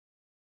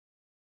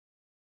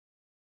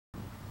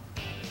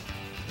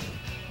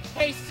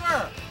Hey,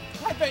 sir,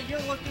 I bet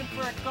you're looking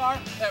for a car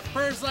that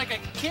purrs like a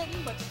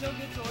kitten but still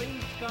gets the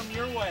ladies to come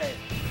your way.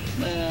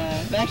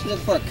 I'm actually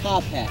looking for a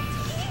compact.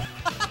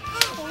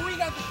 Well, we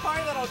got the car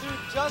that'll do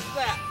just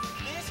that.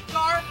 This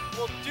car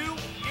will do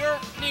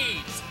your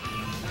needs.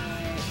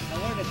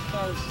 I wanted a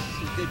car with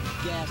some good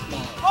gas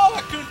mileage. Oh,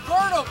 a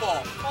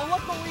convertible! Well,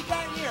 look what we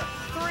got here.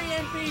 3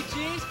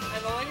 MPGs, and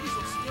the ladies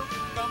will still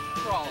come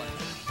crawling.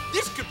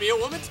 This could be a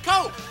woman's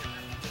coat.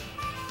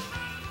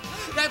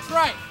 That's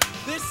right.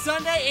 This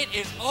Sunday, it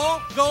is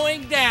all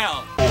going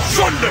down.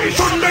 Sunday,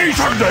 Sunday,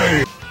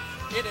 Sunday!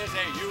 It is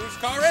a used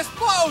car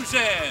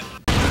explosion.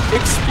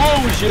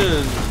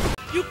 Explosion!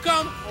 You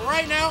come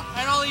right now,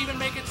 and I'll even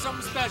make it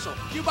something special.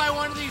 You buy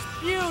one of these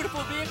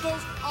beautiful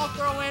vehicles, I'll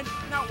throw in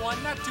not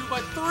 1, not 2, but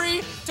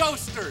 3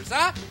 toasters,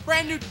 huh?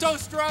 Brand new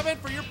toaster oven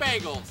for your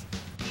bagels.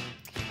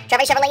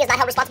 Chevrolet is not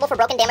held responsible for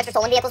broken, damaged, or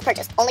stolen vehicles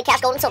purchased. Only cash,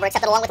 gold, and silver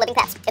accepted along with living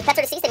pets. If pets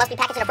are deceased, they must be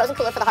packaged in a frozen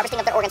cooler for the harvesting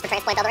of their organs for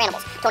transplant to other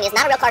animals. Tony is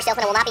not a real car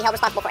salesman and will not be held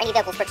responsible for any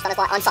vehicles purchased on his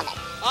lot on Sunday.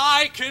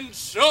 I can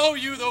show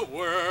you the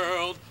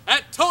world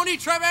at Tony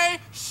Treve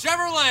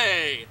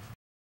Chevrolet.